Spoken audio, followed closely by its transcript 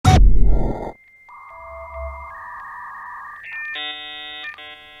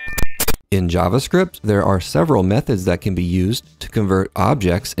In JavaScript, there are several methods that can be used to convert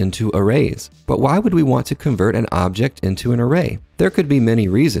objects into arrays. But why would we want to convert an object into an array? There could be many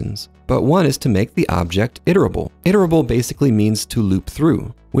reasons, but one is to make the object iterable. Iterable basically means to loop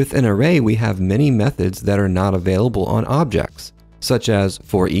through. With an array, we have many methods that are not available on objects, such as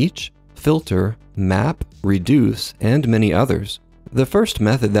forEach, filter, map, reduce, and many others. The first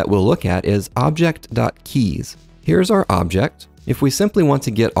method that we'll look at is Object.keys. Here's our object. If we simply want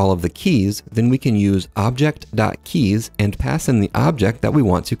to get all of the keys, then we can use Object.keys and pass in the object that we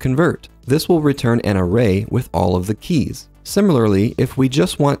want to convert. This will return an array with all of the keys. Similarly, if we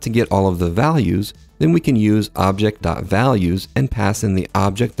just want to get all of the values, then we can use Object.values and pass in the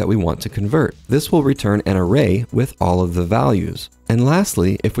object that we want to convert. This will return an array with all of the values. And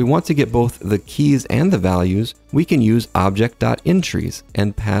lastly, if we want to get both the keys and the values, we can use Object.entries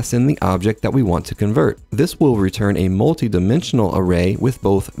and pass in the object that we want to convert. This will return a multi-dimensional array with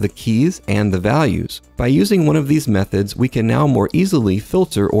both the keys and the values. By using one of these methods, we can now more easily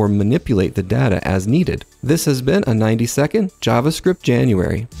filter or manipulate the data as needed. This has been a 90-second JavaScript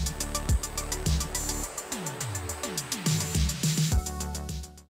January.